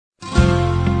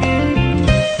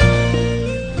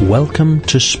Welcome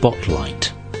to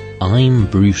Spotlight. I'm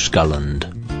Bruce Gulland.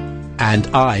 And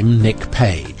I'm Nick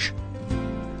Page.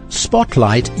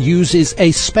 Spotlight uses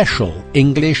a special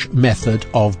English method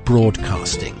of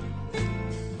broadcasting.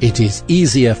 It is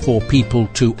easier for people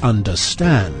to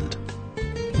understand,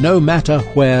 no matter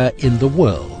where in the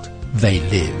world they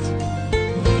live.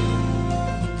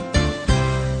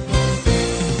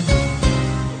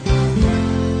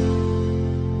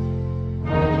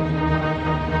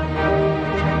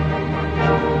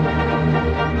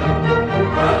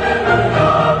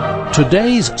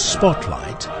 Today's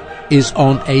Spotlight is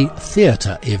on a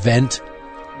theatre event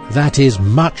that is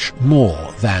much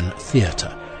more than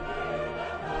theatre.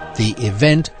 The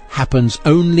event happens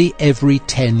only every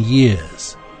 10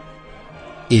 years.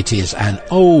 It is an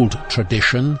old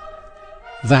tradition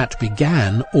that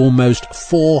began almost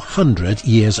 400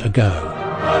 years ago.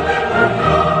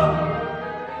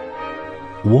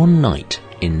 One night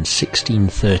in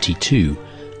 1632,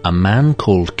 a man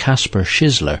called Caspar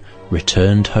Schizler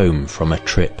returned home from a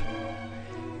trip.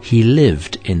 He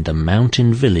lived in the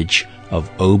mountain village of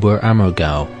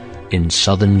Oberammergau in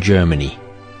southern Germany.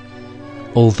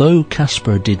 Although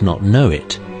Caspar did not know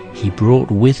it, he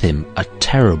brought with him a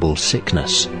terrible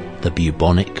sickness, the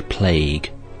bubonic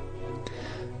plague.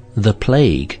 The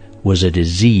plague was a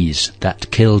disease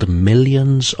that killed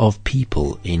millions of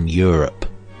people in Europe.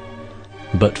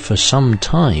 But for some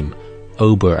time,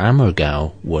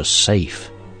 Oberammergau was safe.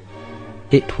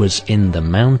 It was in the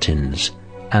mountains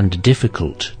and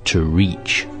difficult to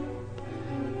reach.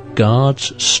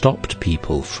 Guards stopped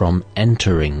people from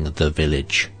entering the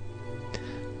village.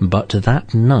 But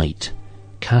that night,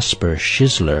 Caspar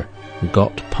Schizler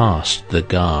got past the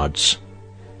guards.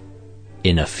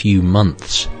 In a few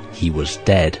months, he was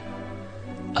dead,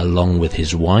 along with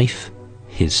his wife,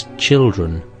 his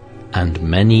children, and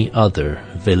many other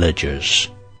villagers.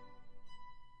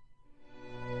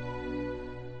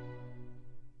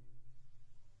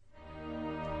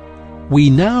 We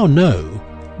now know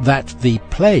that the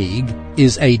plague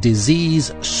is a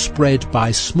disease spread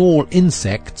by small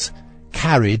insects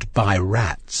carried by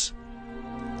rats.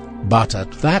 But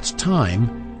at that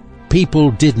time, people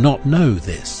did not know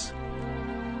this.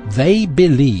 They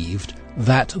believed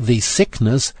that the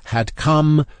sickness had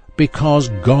come because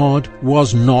God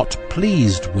was not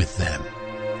pleased with them.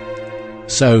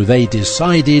 So they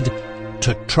decided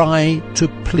to try to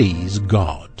please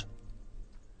God.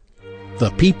 The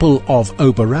people of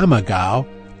Oberammergau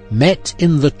met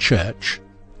in the church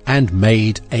and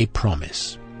made a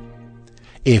promise.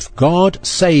 If God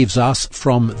saves us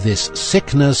from this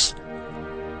sickness,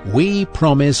 we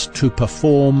promise to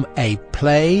perform a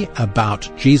play about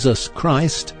Jesus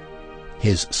Christ,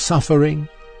 his suffering,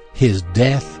 his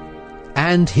death,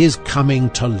 and his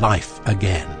coming to life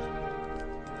again.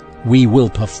 We will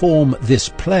perform this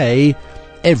play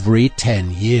every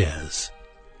 10 years.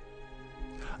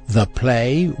 The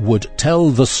play would tell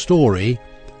the story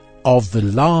of the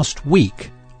last week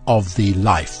of the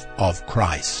life of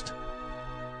Christ.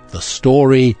 The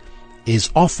story is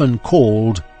often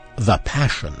called the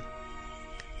Passion.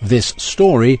 This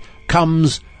story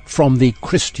comes from the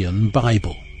Christian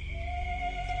Bible.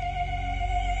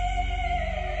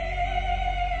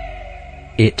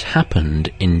 It happened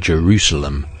in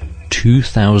Jerusalem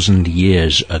 2,000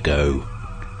 years ago.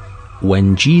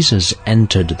 When Jesus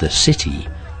entered the city,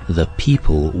 the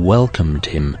people welcomed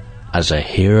him as a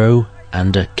hero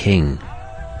and a king.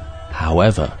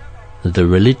 However, the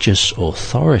religious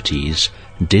authorities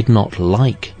did not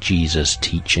like Jesus'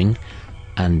 teaching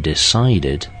and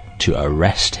decided to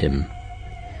arrest him.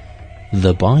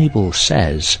 The Bible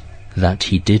says that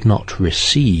he did not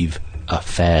receive a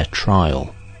fair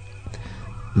trial.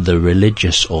 The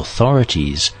religious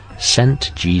authorities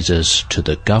sent Jesus to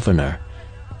the governor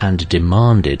and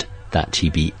demanded that he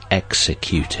be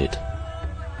executed.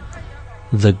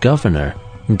 The governor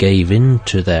gave in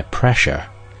to their pressure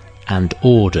and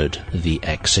ordered the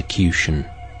execution.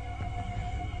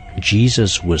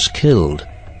 Jesus was killed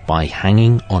by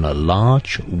hanging on a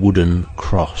large wooden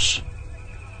cross.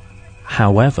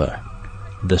 However,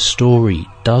 the story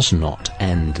does not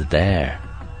end there.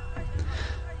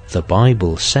 The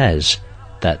Bible says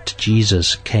that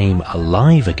Jesus came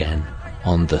alive again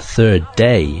on the third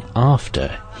day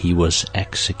after he was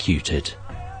executed.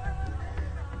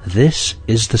 This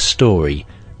is the story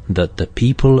that the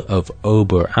people of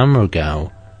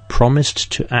Oberammergau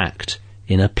promised to act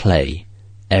in a play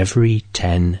every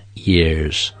 10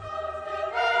 years.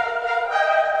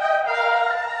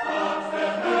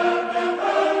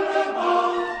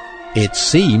 It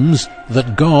seems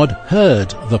that God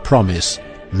heard the promise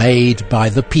made by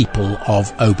the people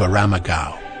of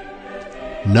Oberammergau.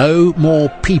 no more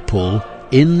people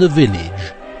in the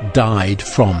village died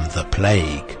from the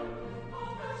plague.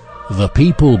 The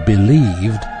people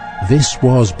believed this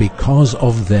was because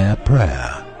of their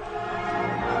prayer.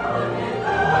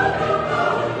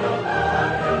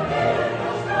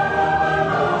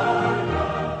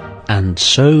 And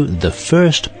so the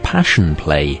first Passion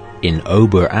Play in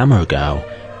Oberammergau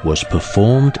was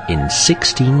performed in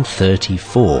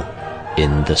 1634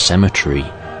 in the cemetery.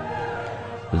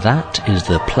 That is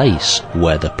the place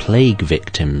where the plague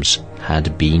victims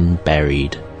had been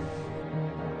buried.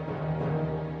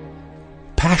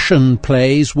 Passion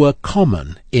plays were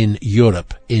common in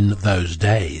Europe in those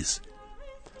days,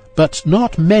 but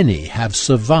not many have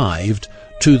survived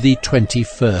to the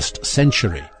 21st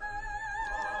century.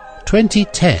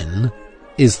 2010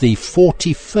 is the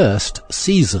 41st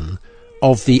season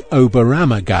of the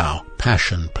Oberammergau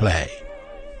Passion Play.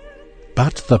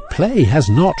 But the play has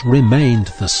not remained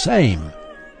the same.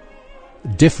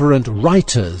 Different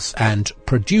writers and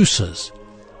producers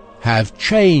have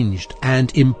changed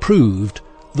and improved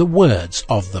the words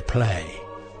of the play.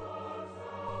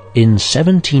 In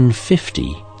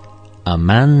 1750, a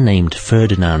man named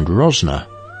Ferdinand Rosner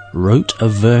wrote a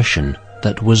version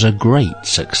that was a great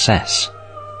success.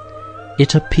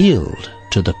 It appealed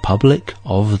to the public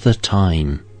of the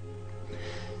time.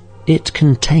 It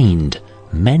contained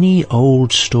many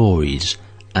old stories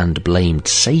and blamed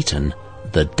Satan,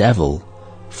 the devil,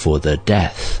 for the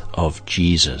death of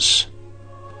Jesus.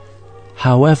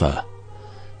 However,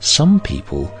 some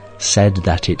people said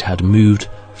that it had moved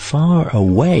far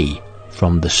away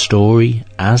from the story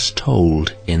as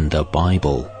told in the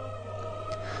Bible.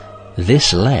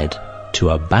 This led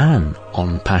to a ban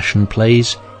on passion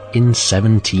plays in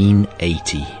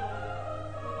 1780.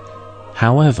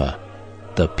 However,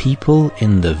 the people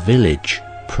in the village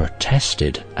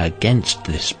protested against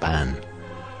this ban,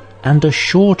 and a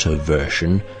shorter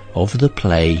version of the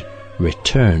play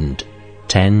returned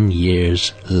 10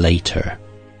 years later.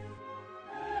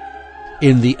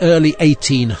 In the early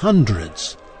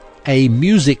 1800s, a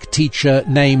music teacher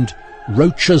named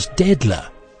Rochus Dedler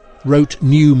wrote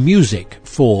new music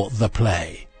for the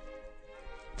play.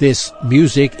 This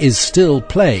music is still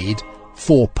played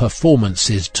for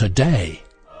performances today.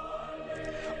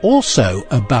 Also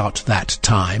about that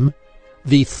time,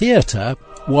 the theatre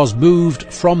was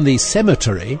moved from the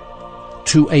cemetery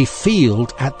to a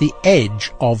field at the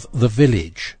edge of the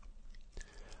village.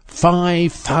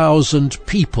 5,000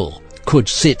 people could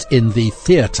sit in the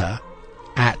theatre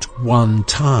at one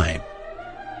time.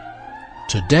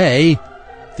 Today,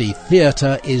 the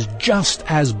theatre is just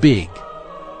as big,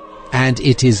 and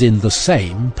it is in the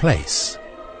same place.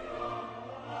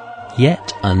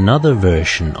 Yet another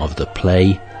version of the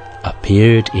play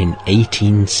appeared in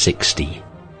 1860.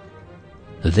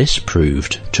 This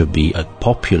proved to be a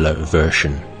popular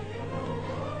version.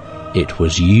 It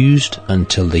was used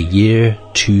until the year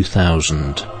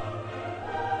 2000.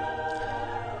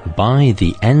 By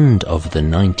the end of the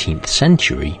 19th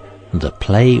century, the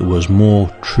play was more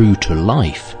true to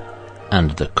life,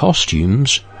 and the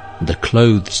costumes, the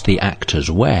clothes the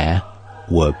actors wear,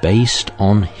 were based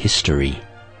on history.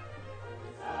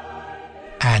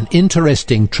 An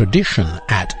interesting tradition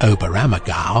at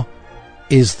Oberammergau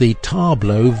is the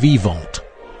tableau vivant.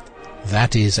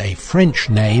 That is a French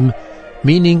name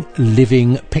meaning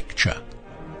living picture.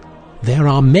 There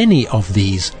are many of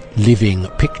these living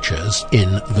pictures in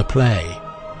the play.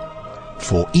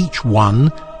 For each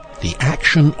one, the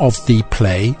action of the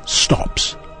play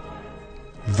stops.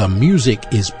 The music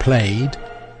is played,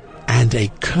 and a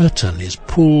curtain is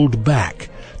pulled back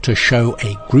to show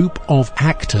a group of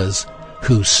actors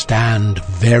who stand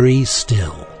very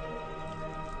still.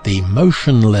 The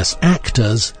motionless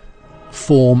actors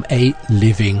form a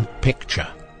living picture.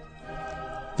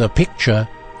 The picture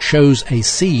shows a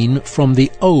scene from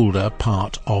the older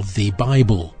part of the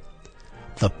Bible,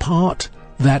 the part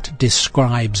that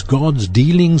describes God's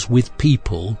dealings with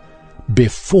people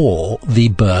before the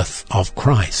birth of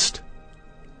Christ.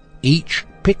 Each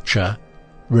picture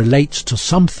relates to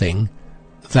something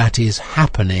that is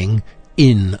happening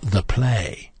in the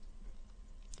play.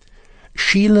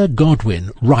 Sheila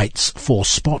Godwin writes for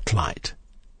Spotlight.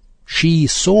 She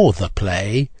saw the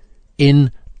play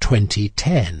in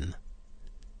 2010.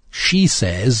 She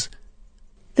says,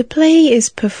 "The play is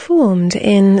performed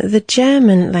in the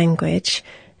German language,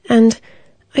 and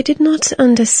I did not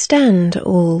understand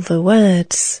all the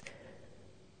words.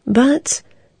 But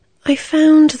I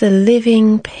found the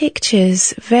living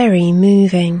pictures very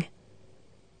moving.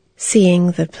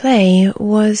 Seeing the play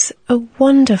was a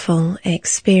wonderful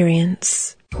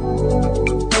experience."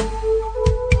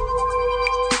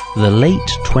 The late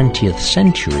 20th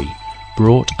century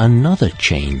brought another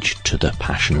change to the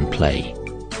Passion Play.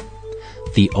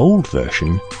 The old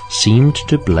version seemed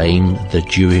to blame the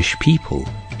Jewish people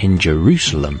in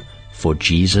Jerusalem for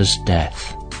Jesus'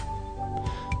 death.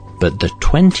 But the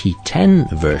 2010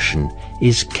 version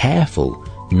is careful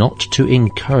not to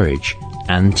encourage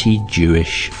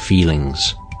anti-Jewish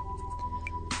feelings.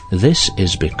 This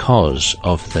is because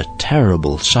of the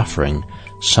terrible suffering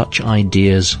such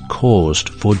ideas caused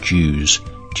for Jews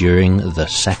during the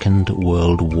Second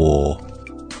World War.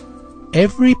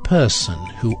 Every person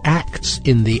who acts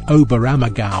in the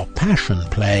Oberammergau Passion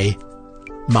Play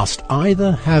must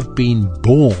either have been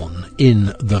born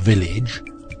in the village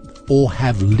or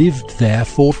have lived there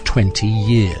for 20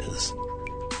 years.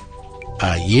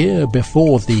 A year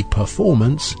before the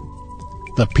performance,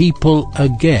 the people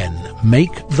again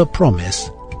make the promise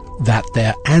that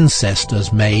their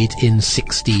ancestors made in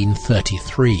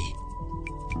 1633.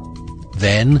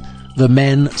 Then the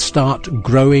men start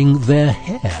growing their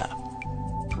hair,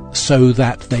 so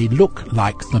that they look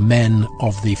like the men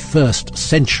of the 1st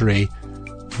century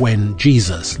when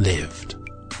Jesus lived.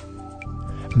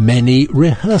 Many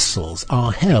rehearsals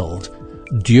are held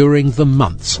during the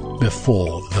months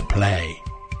before the play.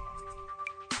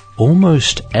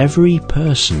 Almost every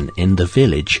person in the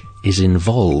village is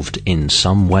involved in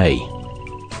some way.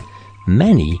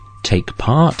 Many take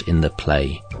part in the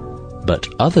play, but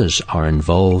others are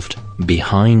involved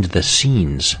behind the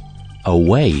scenes,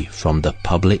 away from the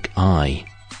public eye.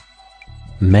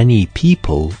 Many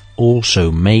people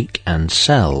also make and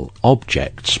sell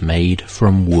objects made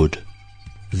from wood.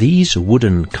 These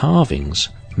wooden carvings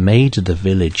made the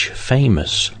village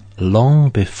famous long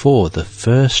before the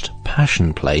first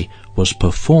Passion Play was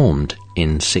performed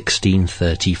in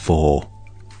 1634.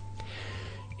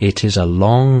 It is a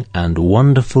long and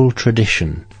wonderful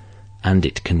tradition, and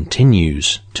it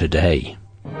continues today.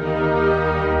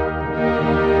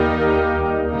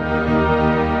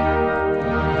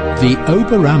 The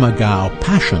Oberammergau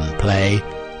Passion Play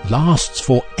lasts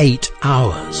for 8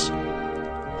 hours.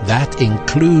 That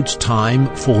includes time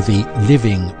for the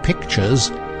living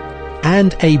pictures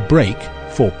and a break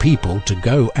for people to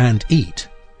go and eat.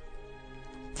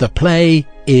 The play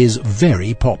is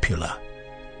very popular.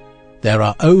 There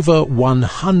are over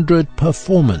 100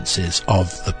 performances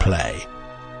of the play,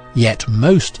 yet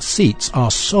most seats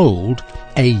are sold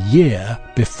a year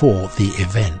before the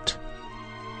event.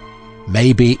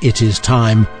 Maybe it is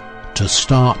time to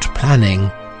start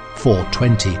planning for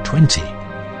 2020.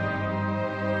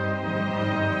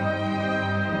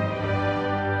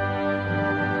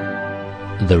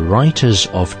 The writers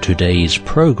of today's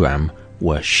program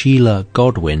were Sheila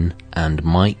Godwin and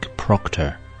Mike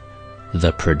Proctor.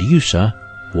 The producer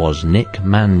was Nick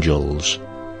Manjuls.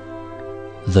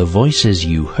 The voices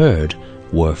you heard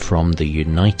were from the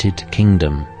United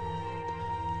Kingdom.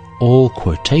 All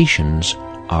quotations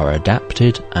are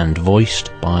adapted and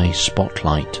voiced by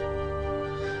Spotlight.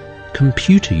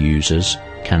 Computer users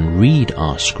can read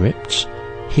our scripts,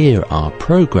 hear our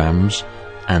programs,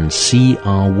 and see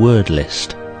our word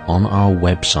list on our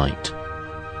website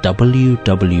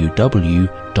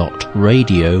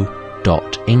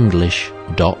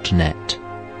www.radio.english.net.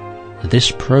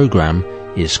 This program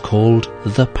is called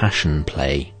The Passion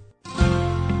Play.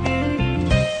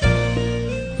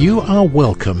 You are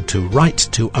welcome to write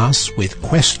to us with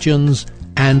questions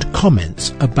and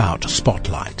comments about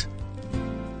Spotlight.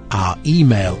 Our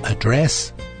email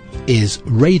address is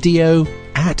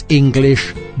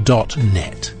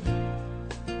radio@english.net.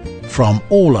 From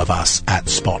all of us at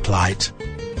Spotlight,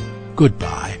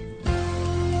 goodbye.